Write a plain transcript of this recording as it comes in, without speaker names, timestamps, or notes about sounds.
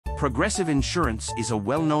Progressive Insurance is a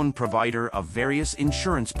well-known provider of various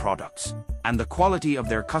insurance products, and the quality of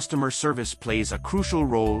their customer service plays a crucial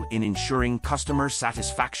role in ensuring customer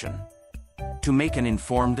satisfaction. To make an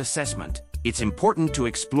informed assessment, it's important to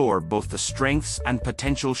explore both the strengths and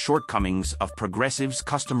potential shortcomings of Progressive's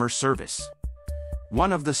customer service.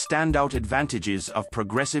 One of the standout advantages of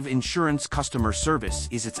Progressive Insurance customer service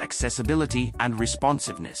is its accessibility and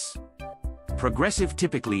responsiveness. Progressive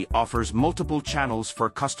typically offers multiple channels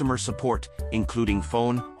for customer support, including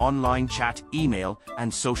phone, online chat, email,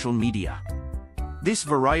 and social media. This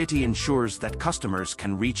variety ensures that customers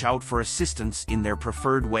can reach out for assistance in their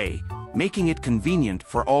preferred way, making it convenient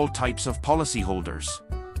for all types of policyholders.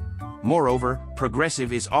 Moreover,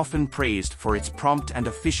 Progressive is often praised for its prompt and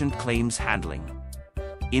efficient claims handling.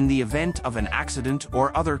 In the event of an accident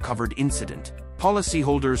or other covered incident,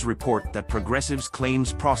 policyholders report that Progressive's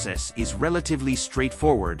claims process is relatively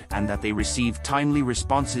straightforward and that they receive timely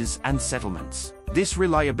responses and settlements. This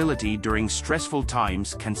reliability during stressful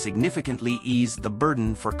times can significantly ease the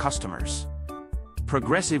burden for customers.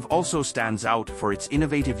 Progressive also stands out for its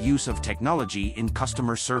innovative use of technology in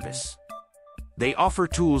customer service. They offer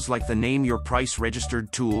tools like the Name Your Price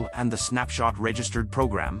registered tool and the Snapshot registered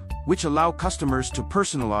program, which allow customers to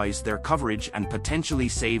personalize their coverage and potentially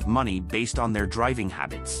save money based on their driving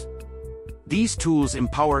habits. These tools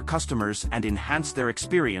empower customers and enhance their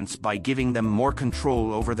experience by giving them more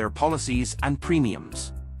control over their policies and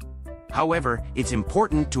premiums. However, it's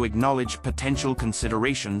important to acknowledge potential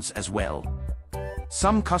considerations as well.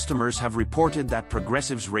 Some customers have reported that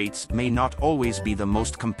Progressive's rates may not always be the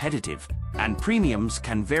most competitive, and premiums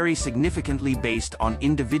can vary significantly based on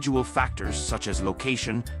individual factors such as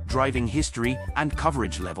location, driving history, and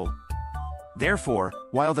coverage level. Therefore,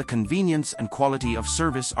 while the convenience and quality of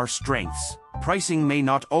service are strengths, pricing may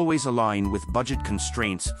not always align with budget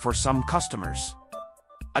constraints for some customers.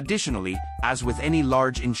 Additionally, as with any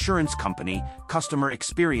large insurance company, customer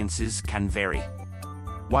experiences can vary.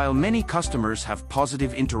 While many customers have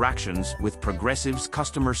positive interactions with Progressive's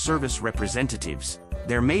customer service representatives,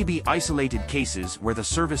 there may be isolated cases where the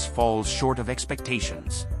service falls short of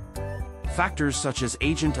expectations. Factors such as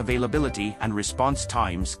agent availability and response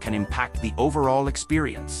times can impact the overall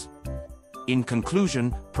experience. In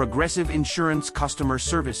conclusion, Progressive Insurance customer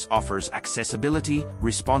service offers accessibility,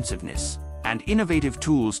 responsiveness, and innovative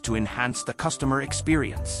tools to enhance the customer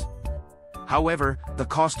experience. However, the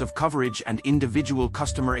cost of coverage and individual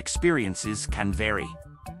customer experiences can vary.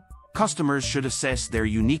 Customers should assess their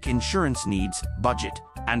unique insurance needs, budget,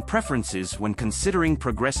 and preferences when considering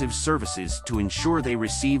Progressive services to ensure they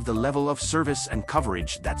receive the level of service and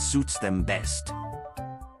coverage that suits them best.